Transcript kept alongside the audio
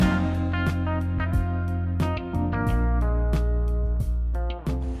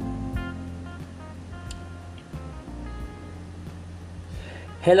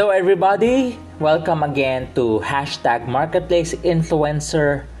Hello everybody! Welcome again to Hashtag Marketplace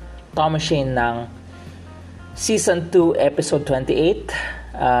Influencer Thomas Shane ng Season 2 Episode 28.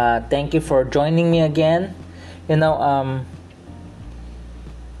 Thank you for joining me again.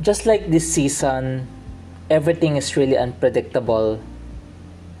 Just like this season, everything is really unpredictable.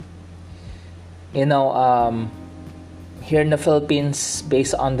 Here in the Philippines,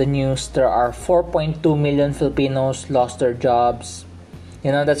 based on the news, there are 4.2 million Filipinos lost their jobs.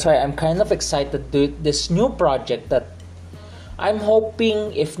 That's why I'm kind of excited to do this new project that I'm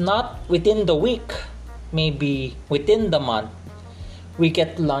hoping, if not within the week, maybe within the month, we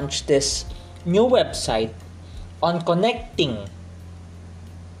get to launch this new website on connecting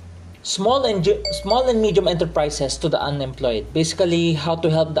small and medium enterprises to the unemployed. Basically, how to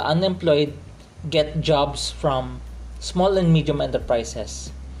help the unemployed get jobs from small and medium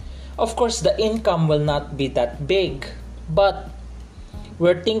enterprises. Of course, the income will not be that big, but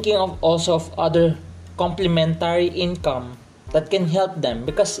we're thinking of other complementary income that can help them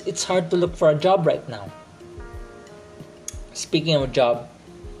because it's hard to look for a job right now. Speaking of job,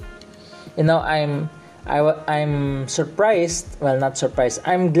 I'm surprised. Well, not surprised.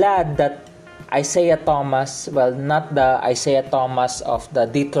 I'm glad that Isaiah Thomas. Well, not the Isaiah Thomas of the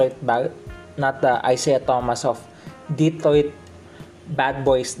not the Isaiah Thomas of Detroit Bad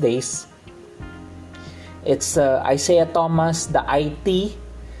Boys days. It's Isaiah Thomas, the IT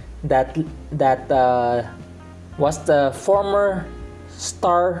that was the former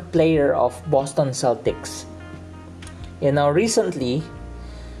star player of Boston Celtics. Recently,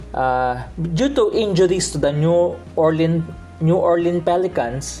 due to injuries to the New Orleans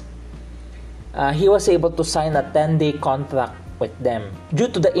Pelicans, he was able to sign a 10-day contract with them due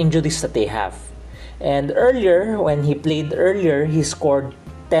to the injuries that they have. And earlier, when he played earlier, he scored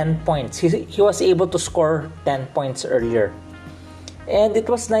 10 points. He was able to score 10 points earlier. And it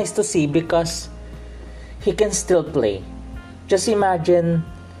was nice to see because he can still play. Just imagine,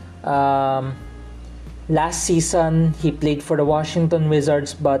 last season he played for the Washington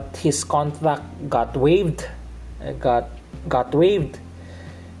Wizards, but his contract got waived. Got waived,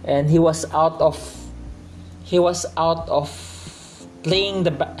 and he was out of playing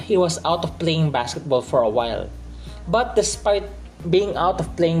basketball for a while. But despite being out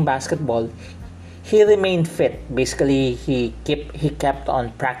of playing basketball, he remained fit. Basically, he kept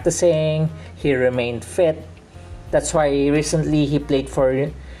on practicing. He remained fit. That's why recently he played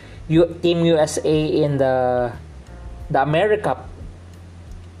for Team USA in the AmeriCup.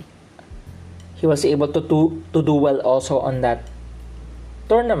 He was able to do well also on that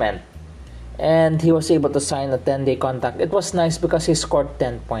tournament, and he was able to sign a 10-day contract. It was nice because he scored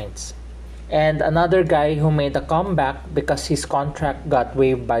 10 points. And another guy who made a comeback because his contract got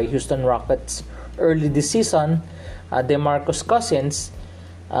waived by Houston Rockets early this season, DeMarcus Cousins,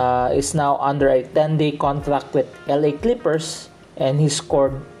 is now under a 10-day contract with LA Clippers, and he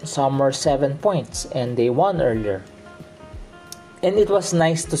scored somewhere 7 points, and they won earlier. And it was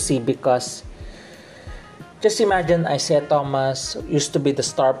nice to see because just imagine Isaiah Thomas used to be the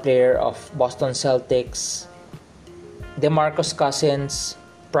star player of Boston Celtics. DeMarcus Cousins,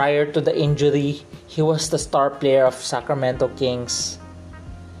 prior to the injury, he was the star player of Sacramento Kings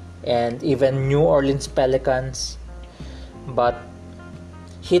and even New Orleans Pelicans. But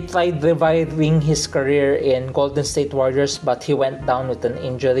he tried reviving his career in Golden State Warriors, but he went down with an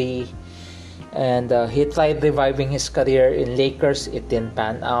injury. And he tried reviving his career in Lakers. It didn't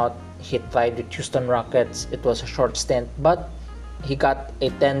pan out. He tried with Houston Rockets. It was a short stint, but he got a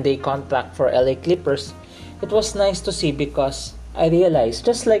 10-day contract for LA Clippers. It was nice to see because I realized,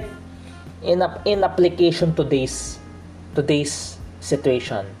 just like in application to today's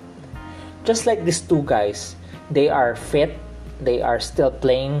situation, just like these two guys, they are fit, they are still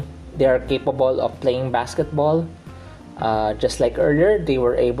playing, they are capable of playing basketball. Just like earlier, they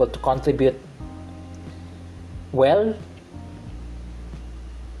were able to contribute well.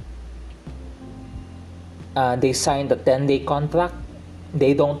 They signed a 10-day contract.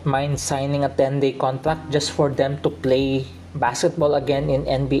 They don't mind signing a 10-day contract just for them to play basketball again in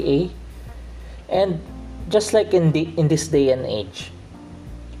NBA. And just like in this day and age,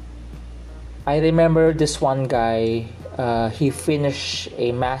 I remember this one guy, he finished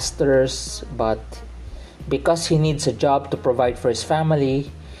a master's, but because he needs a job to provide for his family,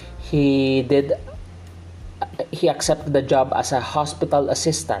 he accepted the job as a hospital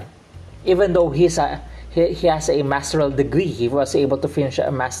assistant. Even though he has a master's degree, he was able to finish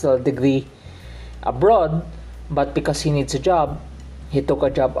a master's degree abroad, but because he needs a job, he took a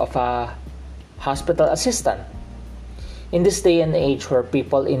job of a hospital assistant. In this day and age where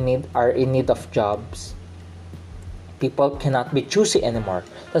people are in need of jobs, People cannot be choosy anymore.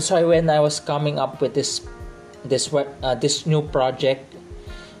 That's why when I was coming up with this new project,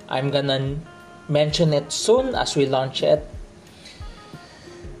 I'm gonna mention it soon as we launch it.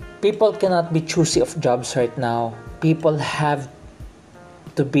 People cannot be choosy of jobs right now. People have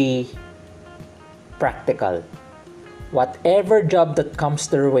to be practical. Whatever job that comes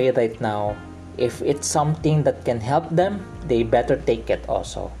their way right now, if it's something that can help them, they better take it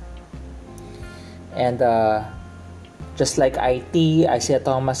also. And just like IT, Isaiah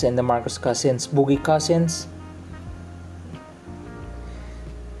Thomas and the Marcus Cousins, Boogie Cousins,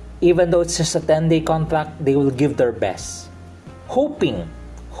 even though it's just a 10-day contract, they will give their best, hoping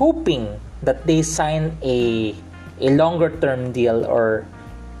that they sign a longer term deal, or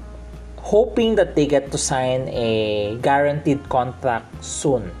hoping that they get to sign a guaranteed contract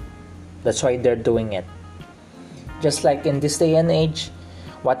soon. That's why they're doing it. Just like in this day and age,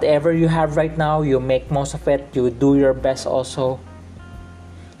 whatever you have right now, you make most of it, you do your best also.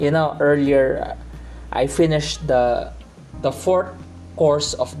 Earlier I finished the fourth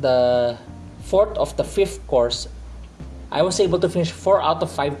of the fifth course. I was able to finish 4 out of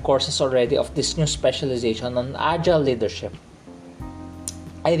 5 courses already of this new specialization on agile leadership.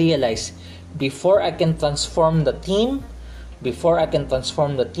 I realized before I can transform the team, and before I can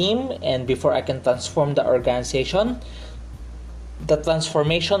transform the organization, the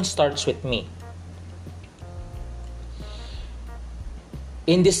transformation starts with me.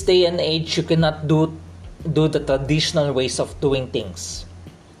 In this day and age, you cannot do the traditional ways of doing things.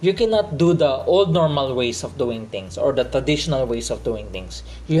 You cannot do the old normal ways of doing things or the traditional ways of doing things.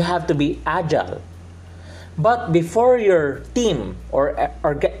 You have to be agile. But before your team or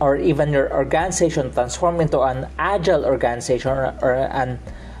even your organization transform into an agile organization or an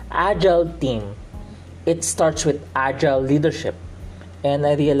agile team, it starts with agile leadership. And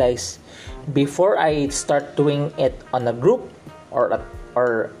I realized before I start doing it on a group or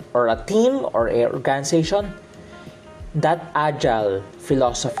a team or an organization, that agile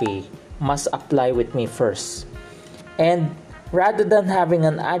philosophy must apply with me first. And rather than having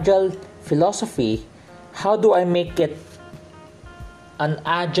an agile philosophy, how do I make it an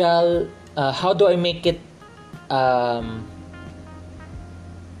agile? How do I make it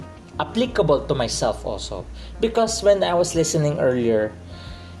applicable to myself also? Because when I was listening earlier,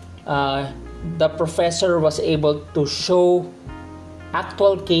 the professor was able to show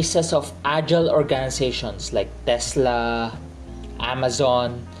actual cases of agile organizations like Tesla,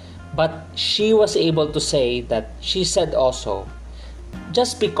 Amazon, but she was able to say that she said also,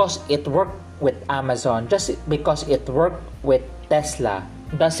 just because it worked with Amazon, just because it worked with Tesla,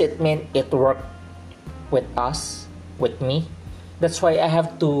 does it mean it worked with us, with me? That's why I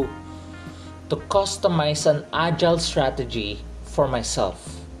have to customize an agile strategy for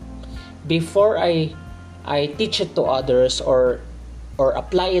myself. Before I teach it to others or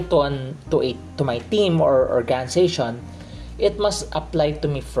apply it to my team or organization, it must apply to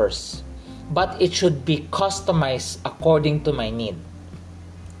me first. But it should be customized according to my need.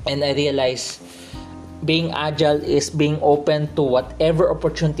 And I realize being agile is being open to whatever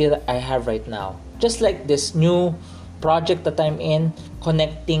opportunity that I have right now. Just like this new project that I'm in,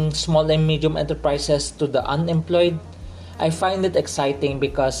 connecting small and medium enterprises to the unemployed, I find it exciting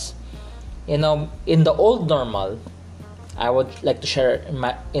because, in the old normal, I would like to share,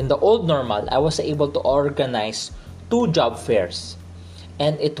 in the old normal, I was able to organize 2 job fairs,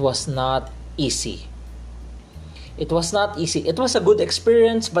 and it was not easy. It was not easy. It was a good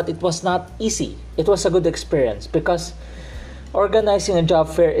experience, but it was not easy. It was a good experience because organizing a job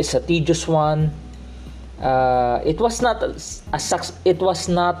fair is a tedious one. It was not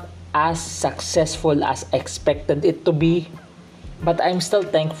as successful as I expected it to be, but I'm still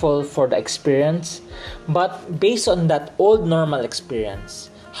thankful for the experience. But based on that old normal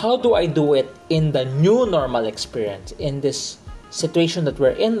experience, how do I do it in the new normal experience, in this situation that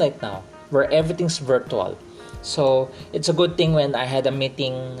we're in right now, where everything's virtual? So it's a good thing when I had a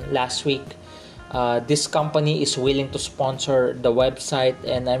meeting last week. This company is willing to sponsor the website,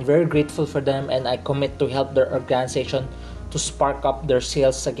 and I'm very grateful for them, and I commit to help their organization to spark up their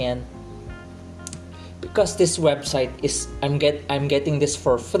sales again. Because this website is, I'm getting this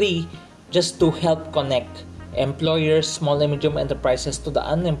for free just to help connect employers, small and medium enterprises to the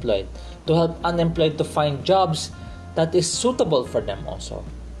unemployed, to help unemployed to find jobs that is suitable for them also,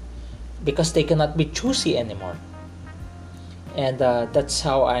 because they cannot be choosy anymore. And that's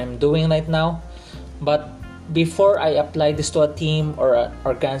how I'm doing right now. But before I apply this to a team or an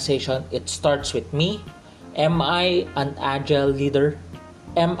organization, it starts with me. Am I an agile leader?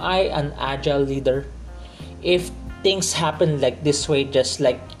 Am I an agile leader? If things happen like this way, just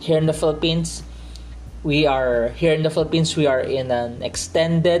like here in the Philippines, We are here in the Philippines. We are in an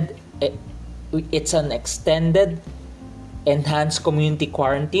extended. It's an extended, enhanced community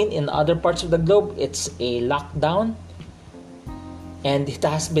quarantine. In other parts of the globe, it's a lockdown, and it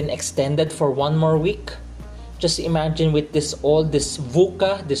has been extended for one more week. Just imagine with this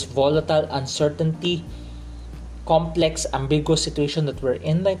VUCA, this volatile uncertainty, complex, ambiguous situation that we're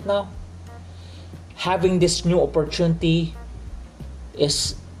in right now. Having this new opportunity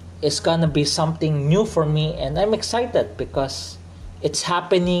is gonna be something new for me, and I'm excited because it's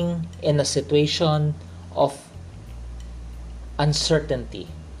happening in a situation of uncertainty.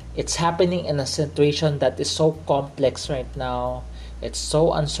 It's happening in a situation that is so complex right now. It's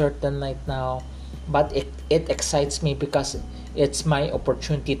so uncertain right now, but it excites me because it's my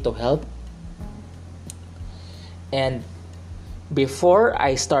opportunity to help. And before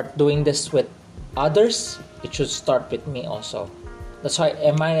I start doing this with others, it should start with me also. That's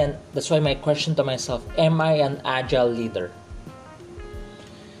why my question to myself, am I an agile leader?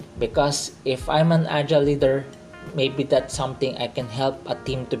 Because if I'm an agile leader, maybe that's something I can help a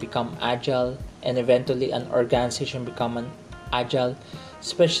team to become agile, and eventually an organization become an agile.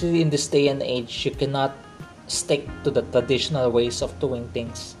 Especially in this day and age, you cannot stick to the traditional ways of doing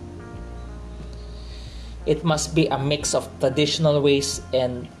things. It must be a mix of traditional ways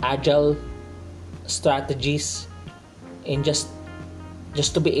and agile strategies, in just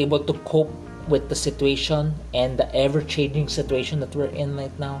to be able to cope with the situation and the ever-changing situation that we're in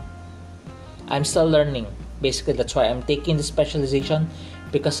right now. I'm still learning. Basically, that's why I'm taking the specialization,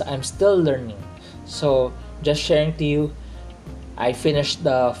 because I'm still learning. So, just sharing to you, I finished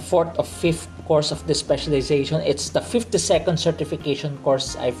the 4th or 5th course of this specialization. It's the 52nd certification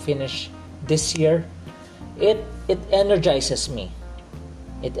course I finished this year. It energizes me.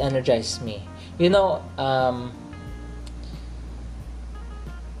 It energizes me.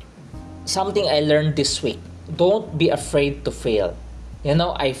 Something I learned this week. Don't be afraid to fail.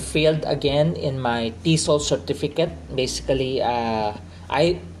 I failed again in my TESOL certificate. Basically, I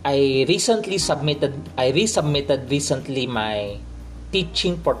resubmitted recently my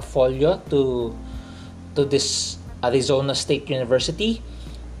teaching portfolio to this Arizona State University,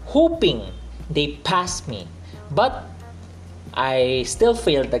 hoping they pass me. But I still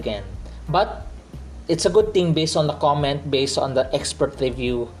failed again. But it's a good thing based on the comment, based on the expert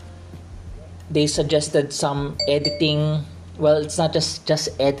review. They suggested some editing. Well, it's not just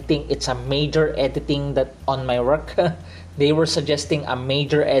editing, it's a major editing that on my work. They were suggesting a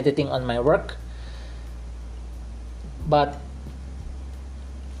major editing on my work. But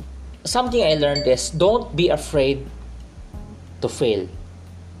something I learned is, don't be afraid to fail.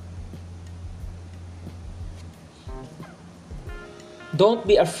 Don't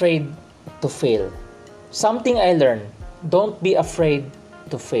be afraid to fail. Something I learned, don't be afraid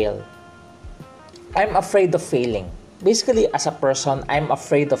to fail. I'm afraid of failing. Basically, as a person, I'm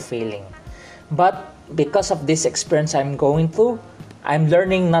afraid of failing. But because of this experience I'm going through, I'm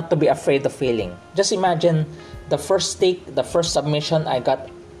learning not to be afraid of failing. Just imagine the first submission, I got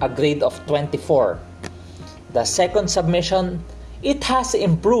a grade of 24. The second submission, it has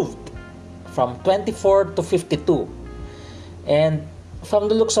improved from 24 to 52. And from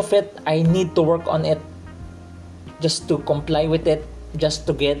the looks of it, I need to work on it just to comply with it, just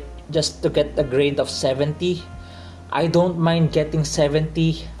to get a grade of 70. I don't mind getting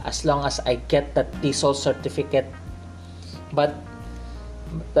 70 as long as I get that TESOL certificate. But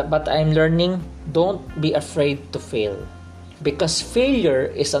I'm learning, don't be afraid to fail. Because failure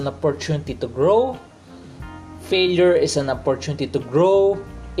is an opportunity to grow. Failure is an opportunity to grow,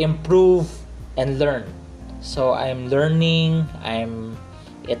 improve, and learn. So I'm learning,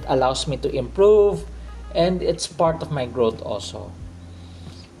 it allows me to improve, and it's part of my growth also.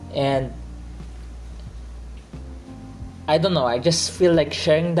 And I don't know, I just feel like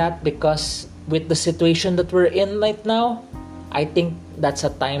sharing that because with the situation that we're in right now, I think that's a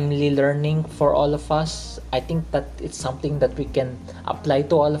timely learning for all of us. I think that it's something that we can apply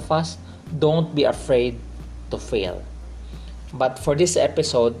to all of us. Don't be afraid to fail. But for this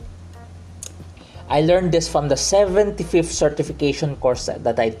episode, I learned this from the 75th certification course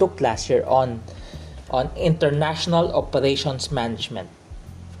that I took last year on International Operations Management.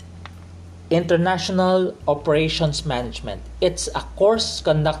 International Operations Management. It's a course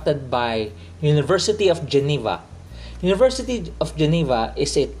conducted by University of Geneva. University of Geneva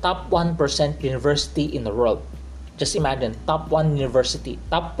is a top 1% university in the world. Just imagine, top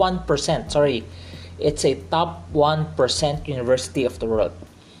 1%, sorry. It's a top 1% university of the world.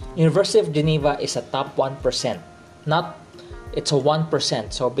 University of Geneva is a top 1%. It's a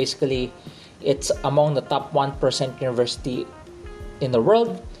 1%. So basically, it's among the top 1% university in the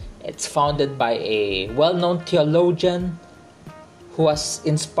world. It's founded by a well-known theologian who has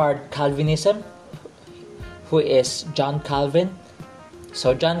inspired Calvinism, who is John Calvin.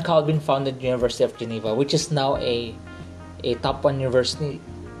 So John Calvin founded the University of Geneva, which is now a top 1 university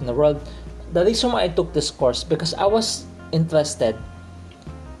in the world. The reason why I took this course, because I was interested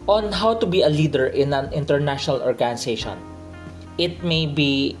on how to be a leader in an international organization. It may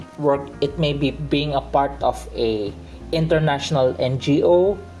be being a part of a international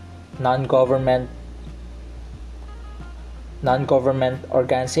NGO, non-government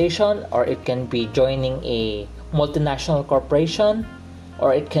organization, or it can be joining a multinational corporation,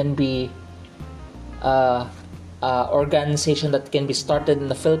 or it can be a organization that can be started in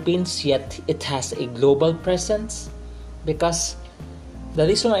the Philippines yet it has a global presence. Because the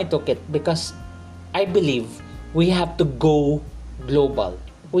reason I took it, because I believe we have to go global.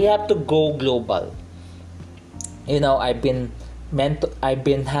 I've been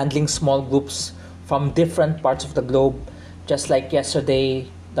handling small groups from different parts of the globe. Just like yesterday,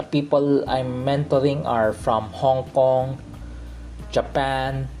 the people I'm mentoring are from Hong Kong,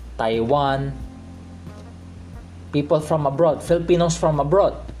 Japan, Taiwan, people from abroad, Filipinos from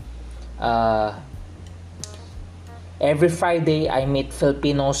abroad. Every Friday, I meet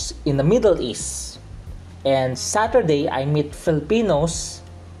Filipinos in the Middle East. And Saturday, I meet Filipinos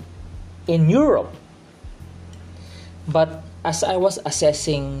in Europe. But as I was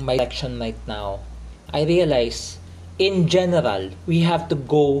assessing my selection right now, I realized, in general, we have to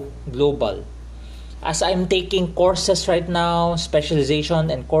go global. As I'm taking courses right now, specialization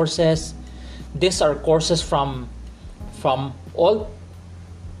and courses, these are courses from all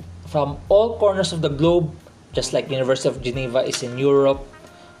corners of the globe. Just like University of Geneva is in Europe,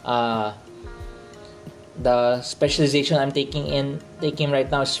 the specialization I'm taking right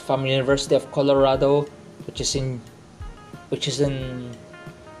now is from University of Colorado, which is in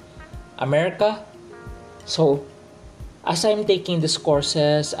America. So, as I'm taking these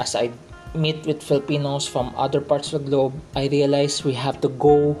courses, as I meet with Filipinos from other parts of the globe, I realize we have to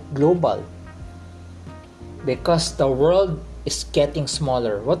go global. Because the world is getting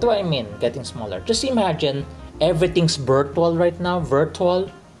smaller. What do I mean, getting smaller? Just imagine, everything's virtual right now.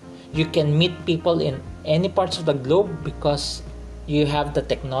 You can meet people in any parts of the globe because you have the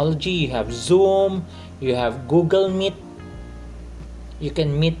technology. You have Zoom, you have Google Meet. You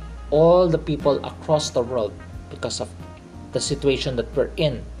can meet all the people across the world because of the situation that we're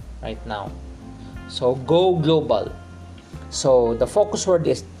in right now. So go global. So the focus word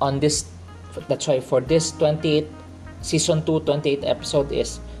is on this. That's why for this season 2 28th episode,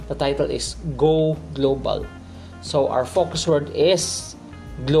 is the title is Go Global. So our focus word is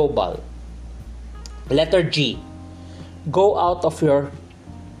global. Letter G. Go out of your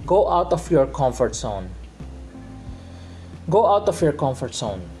comfort zone. Go out of your comfort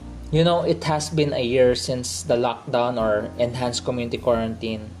zone. It has been a year since the lockdown or enhanced community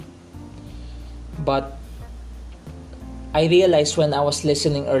quarantine. But I realized when I was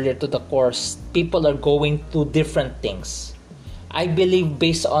listening earlier to the course, people are going through different things. I believe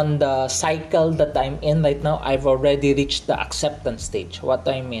based on the cycle that I'm in right now, I've already reached the acceptance stage. What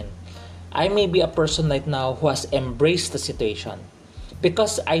do I mean? I may be a person right now who has embraced the situation.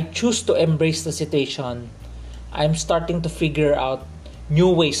 Because I choose to embrace the situation, I'm starting to figure out new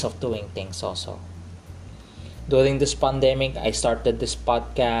ways of doing things also. During this pandemic, I started this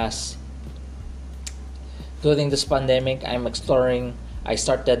podcast. During this pandemic, I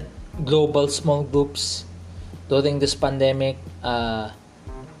started global small groups. During this pandemic,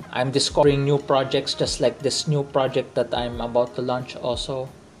 I'm discovering new projects, just like this new project that I'm about to launch also.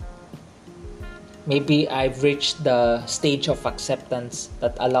 Maybe I've reached the stage of acceptance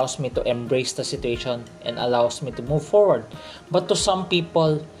that allows me to embrace the situation and allows me to move forward. But to some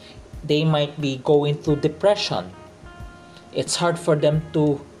people, they might be going through depression. It's hard for them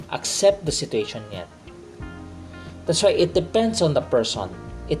to accept the situation yet. That's why it depends on the person.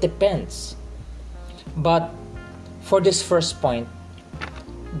 It depends. But for this first point,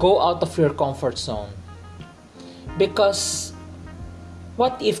 go out of your comfort zone. Because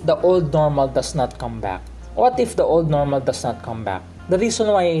what if the old normal does not come back? What if the old normal does not come back? The reason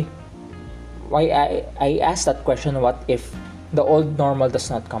why I asked that question, what if the old normal does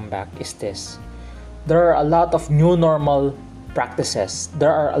not come back, is this. There are a lot of new normal practices.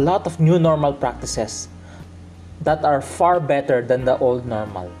 That are far better than the old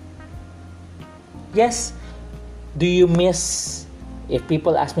normal. Yes, if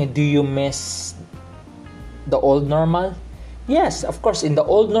people ask me, do you miss the old normal? Yes, of course, in the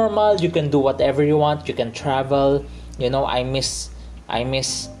old normal, you can do whatever you want. You can travel. I miss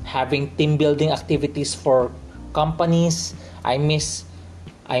having team building activities for companies. I miss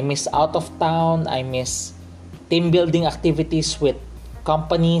I miss out of town. I miss team building activities with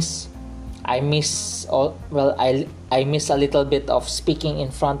companies. I miss I miss a little bit of speaking in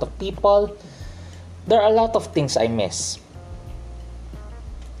front of people. There are a lot of things I miss.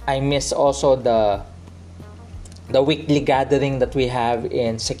 I miss also the weekly gathering that we have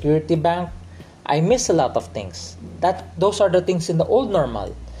in Security Bank. I miss a lot of things. Those are the things in the old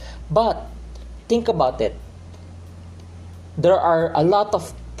normal. But think about it. There are a lot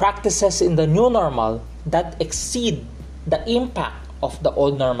of practices in the new normal that exceed the impact of the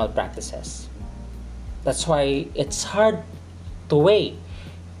old normal practices. That's why it's hard to weigh.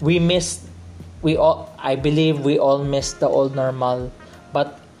 I believe we all miss the old normal,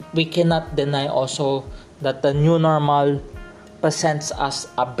 but we cannot deny also that the new normal presents us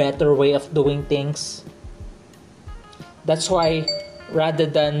a better way of doing things. That's why rather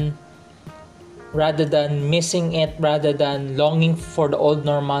than missing it, rather than longing for the old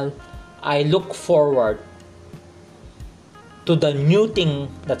normal, I look forward to the new thing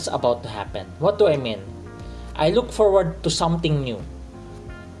that's about to happen. What do I mean? I look forward to something new.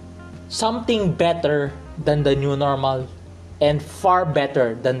 Something better than the new normal and far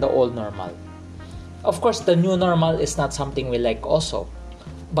better than the old normal. Of course, the new normal is not something we like also.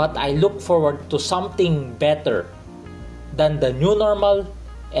 But I look forward to something better than the new normal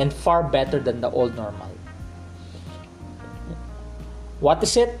and far better than the old normal. What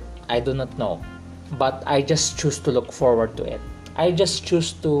is it? I do not know. But I just choose to look forward to it. I just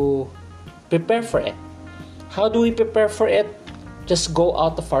choose to prepare for it. How do we prepare for it? Just go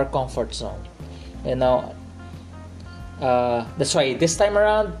out of our comfort zone. That's why this time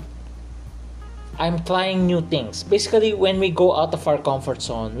around, I'm trying new things. Basically, when we go out of our comfort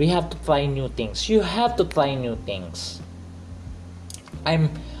zone, we have to try new things. You have to try new things.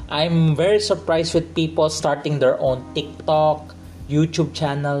 I'm very surprised with people starting their own TikTok, YouTube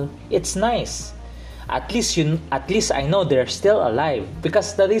channel. It's nice. At least I know they're still alive.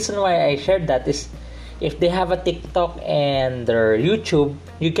 Because the reason why I shared that is, if they have a TikTok and their YouTube,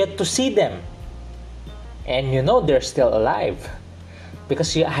 you get to see them. And you know they're still alive.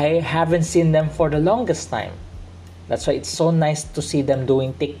 Because I haven't seen them for the longest time. That's why it's so nice to see them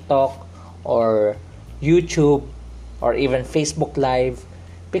doing TikTok or YouTube or even Facebook Live.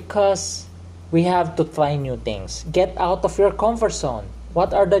 Because we have to try new things. Get out of your comfort zone.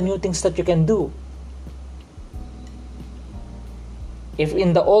 What are the new things that you can do? If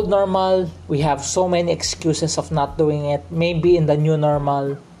in the old normal, we have so many excuses of not doing it, maybe in the new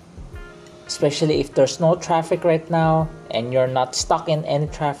normal, especially if there's no traffic right now and you're not stuck in any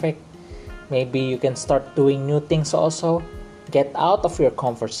traffic, maybe you can start doing new things also. Get out of your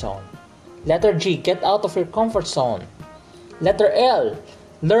comfort zone. Letter G, get out of your comfort zone. Letter L,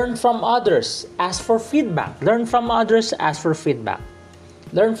 learn from others. Ask for feedback. Learn from others, ask for feedback.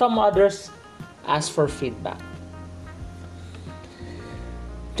 Learn from others, ask for feedback.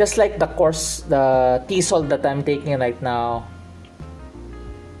 Just like the course, the TESOL that I'm taking right now,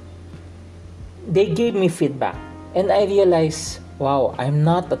 they gave me feedback. And I realized, wow, I'm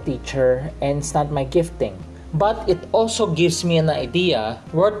not a teacher and it's not my gifting. But it also gives me an idea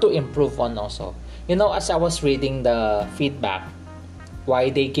where to improve on also. As I was reading the feedback, why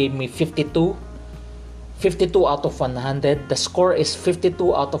they gave me 52 out of 100. The score is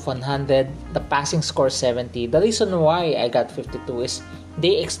 52 out of 100. The passing score is 70. The reason why I got 52 is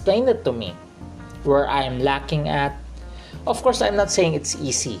they explained it to me where I am lacking at. Of course, I'm not saying it's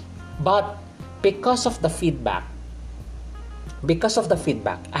easy, but because of the feedback,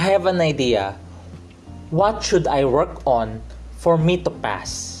 I have an idea what should I work on for me to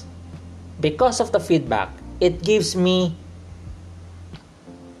pass. Because of the feedback, it gives me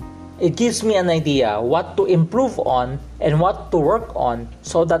an idea what to improve on and what to work on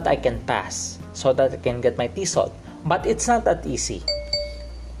so that I can pass, so that I can get my TESOL. But it's not that easy.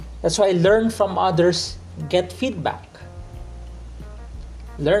 That's why learn from others, get feedback.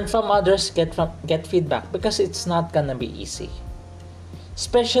 Learn from others, get feedback, because it's not gonna be easy.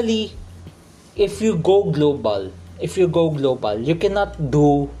 Especially if you go global. You cannot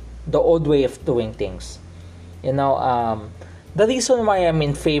do the old way of doing things. The reason why I'm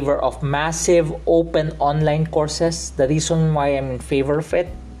in favor of massive open online courses, the reason why I'm in favor of it,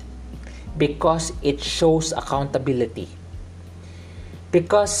 because it shows accountability.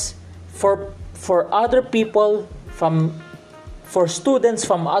 Because for other people, for students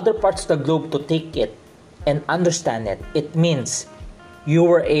from other parts of the globe to take it and understand it, it means you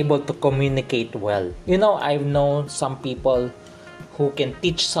were able to communicate well. I've known some people who can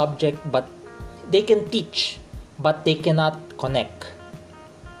teach subject, but they can teach, but they cannot connect.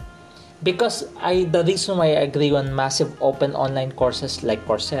 Because the reason why I agree on massive open online courses like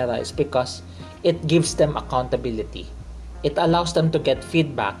Coursera is because it gives them accountability. It allows them to get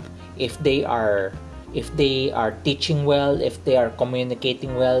feedback if they are teaching well, if they are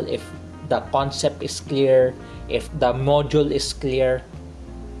communicating well, if the concept is clear, if the module is clear.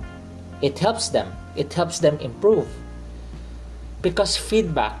 It helps them. It helps them improve. Because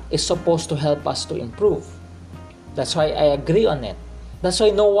feedback is supposed to help us to improve. That's why I agree on it. That's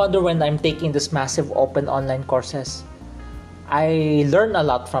why no wonder when I'm taking this massive open online courses, I learn a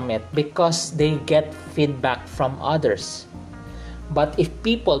lot from it because they get feedback from others. But if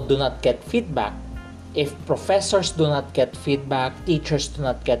people do not get feedback, if professors do not get feedback, teachers do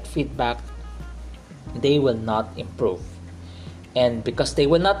not get feedback, they will not improve. And because they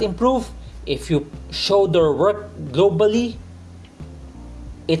will not improve, if you show their work globally,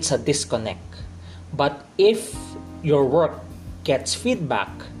 it's a disconnect. But if your work gets feedback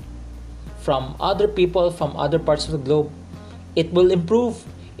from other people, from other parts of the globe, it will improve.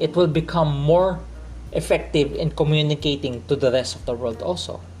 It will become more effective in communicating to the rest of the world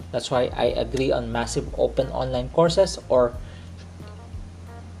also. That's why I agree on massive open online courses, or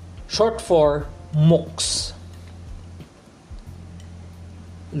short for MOOCs.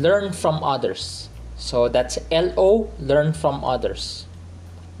 Learn from others. So that's LO, learn from others.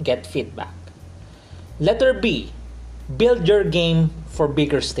 Get feedback. Letter B, build your game for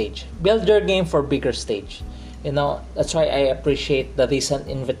bigger stage. Build your game for bigger stage. That's why I appreciate the recent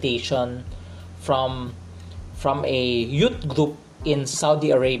invitation from a youth group in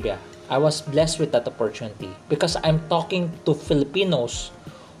Saudi Arabia. I was blessed with that opportunity because I'm talking to Filipinos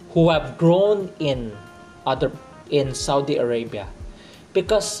who have grown in Saudi Arabia.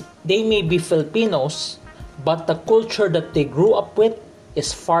 Because they may be Filipinos, but the culture that they grew up with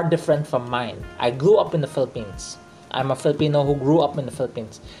is far different from mine. I grew up in the Philippines. I'm a Filipino who grew up in the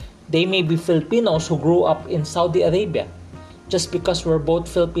Philippines. They may be Filipinos who grew up in Saudi Arabia. Just because we're both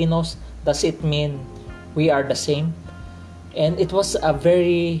Filipinos, does it mean we are the same? And it was a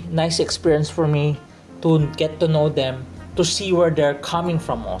very nice experience for me to get to know them, to see where they're coming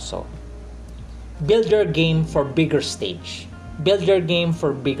from also. Build your game for bigger stage. Build your game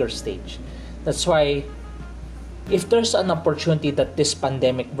for bigger stage. That's why if there's an opportunity that this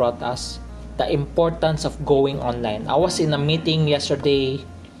pandemic brought us, the importance of going online. I was in a meeting yesterday,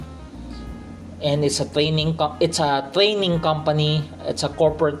 and it's a training company, it's a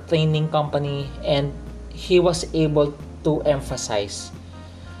corporate training company, and he was able to emphasize,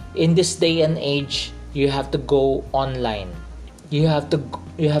 in this day and age, you have to go online. You have to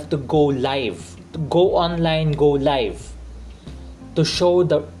go live. To go online, go live. To show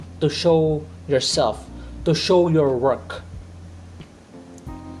yourself, to show your work.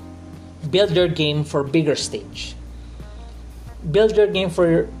 Build your game for bigger stage. Build your game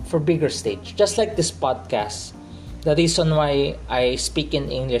for bigger stage. Just like this podcast, the reason why I speak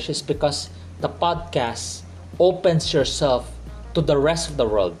in English is because the podcast opens yourself to the rest of the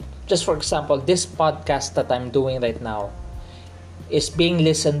world. Just for example, this podcast that I'm doing right now is being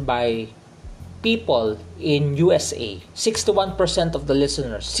listened by people in USA. 61% of the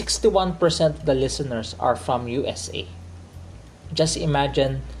listeners are from USA. Just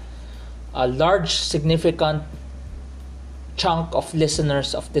imagine a large significant chunk of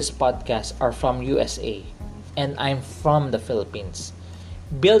listeners of this podcast are from USA, and I'm from the Philippines.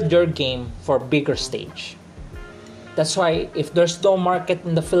 Build your game for bigger stage. That's why if there's no market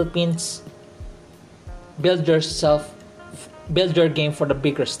in the Philippines, build your game for the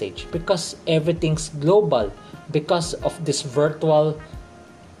bigger stage, because everything's global because of this virtual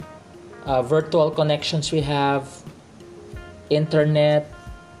connections we have, internet,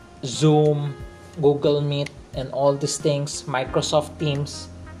 Zoom, Google Meet, and all these things, Microsoft Teams.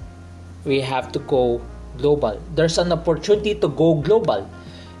 We have to go global. There's an opportunity to go global,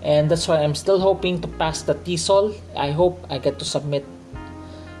 and that's why I'm still hoping to pass the TESOL. I hope I get to submit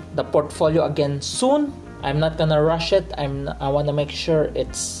the portfolio again soon. I'm not gonna rush it. I want to make sure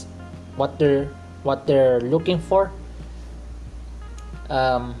it's what they're looking for.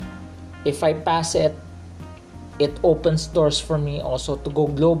 If I pass it, it opens doors for me also to go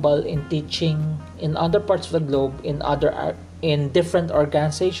global in teaching in other parts of the globe, in different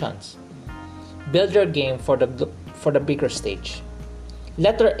organizations. Build your game for the bigger stage.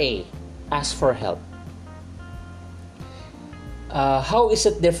 Letter A, ask for help. How is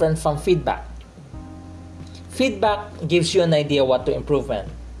it different from feedback? Feedback gives you an idea what to improve on,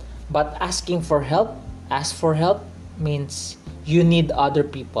 but ask for help means you need other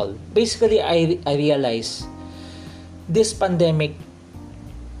people. Basically, I realize this pandemic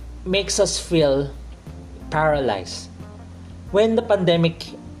makes us feel paralyzed. When the pandemic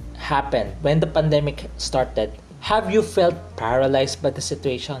happened, when the pandemic started, have you felt paralyzed by the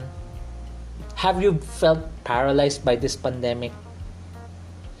situation? Have you felt paralyzed by this pandemic?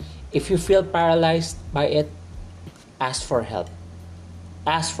 If you feel paralyzed by it, ask for help.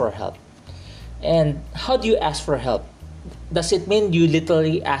 Ask for help. And how do you ask for help? Does it mean you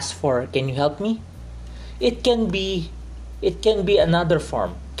literally ask for, can you help me? It can be another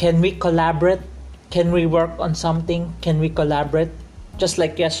form. Can we collaborate? Can we work on something? Can we collaborate? Just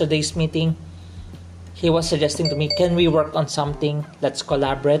like yesterday's meeting, he was suggesting to me, can we work on something? Let's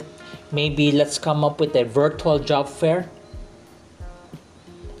collaborate. Maybe let's come up with a virtual job fair.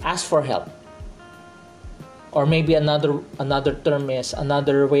 Ask for help. Or maybe another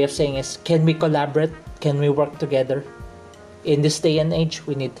way of saying is, can we collaborate? Can we work together? In this day and age,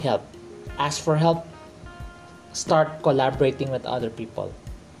 we need help. Ask for help. Start collaborating with other people.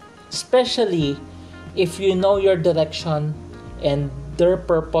 Especially if you know your direction and their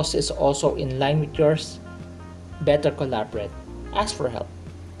purpose is also in line with yours, better collaborate. Ask for help.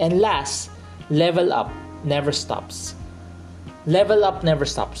 And last, level up never stops. Level up never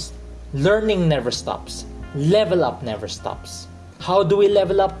stops. Learning never stops. Level up never stops. How do we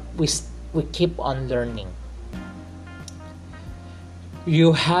level up? We keep on learning.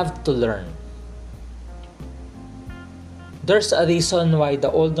 You have to learn. There's a reason why the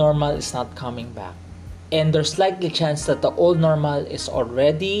old normal is not coming back. And there's likely chance that the old normal is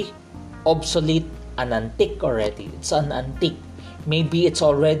already obsolete and antique already. It's an antique. Maybe it's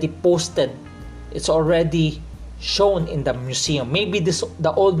already posted. It's already shown in the museum. Maybe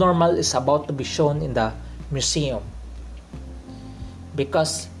the old normal is about to be shown in the museum.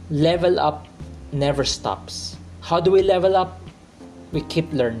 Because level up never stops. How do we level up? We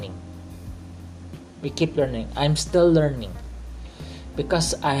keep learning. We keep learning. I'm still learning.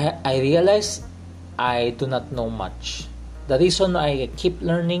 Because I realize I do not know much. The reason I keep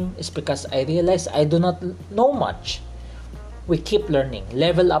learning is because I realize I do not know much. We keep learning.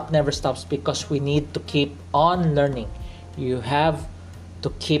 Level up never stops because we need to keep on learning. You have to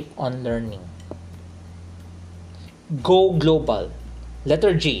keep on learning. Go global.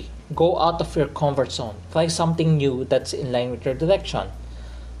 Letter G. Go out of your comfort zone. Try something new that's in line with your direction.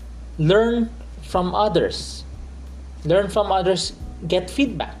 Learn from others. Learn from others. Get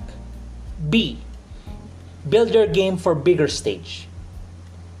feedback. B. Build your game for bigger stage.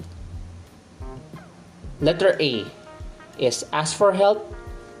 Letter A is ask for help,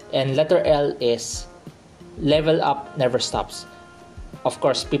 and letter L is level up never stops. Of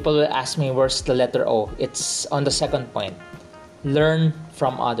course, people will ask me where's the letter O. It's on the second point. Learn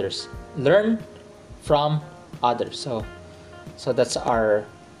from others. Learn from others. So that's our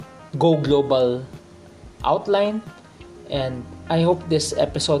Go Global outline, and I hope this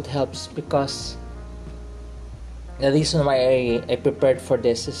episode helps because the reason why I prepared for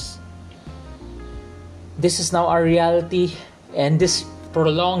this is now our reality, and this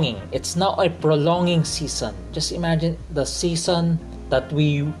prolonging. It's now a prolonging season. Just imagine the season that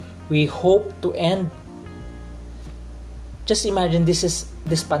we hope to end. Just imagine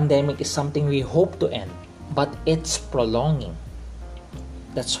this pandemic is something we hope to end, but it's prolonging.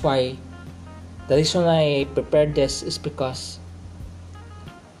 That's why the reason I prepared this is because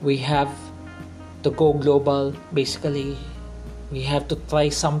we have to go global. Basically, we have to try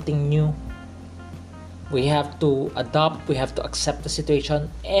something new. We have to adapt. We have to accept the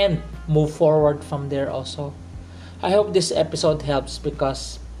situation and move forward from there also. I hope this episode helps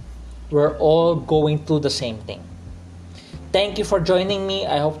because we're all going through the same thing. Thank you for joining me.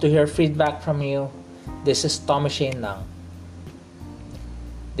 I hope to hear feedback from you. This is Tommy Shane Lang.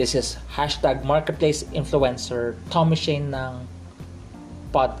 This is #Marketplace Influencer Tommy Shane Lang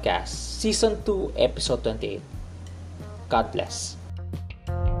Podcast Season 2 Episode 28. God bless.